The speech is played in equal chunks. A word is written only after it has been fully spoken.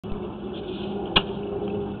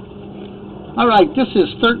Alright, this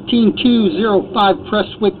is 13205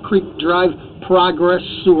 Prestwick Creek Drive Progress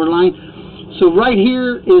Sewer Line. So right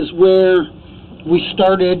here is where we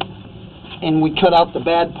started and we cut out the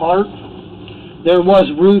bad part. There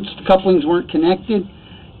was roots, the couplings weren't connected,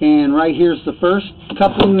 and right here's the first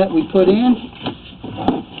coupling that we put in.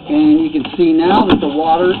 And you can see now that the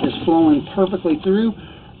water is flowing perfectly through.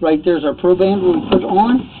 Right there's our proband we put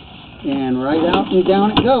on, and right out and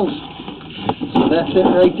down it goes. So that's it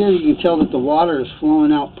right there. You can tell that the water is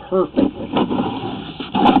flowing out perfectly.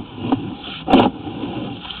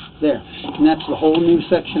 There. And that's the whole new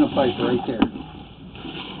section of pipe right there.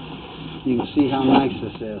 You can see how nice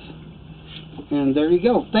this is. And there you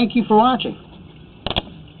go. Thank you for watching.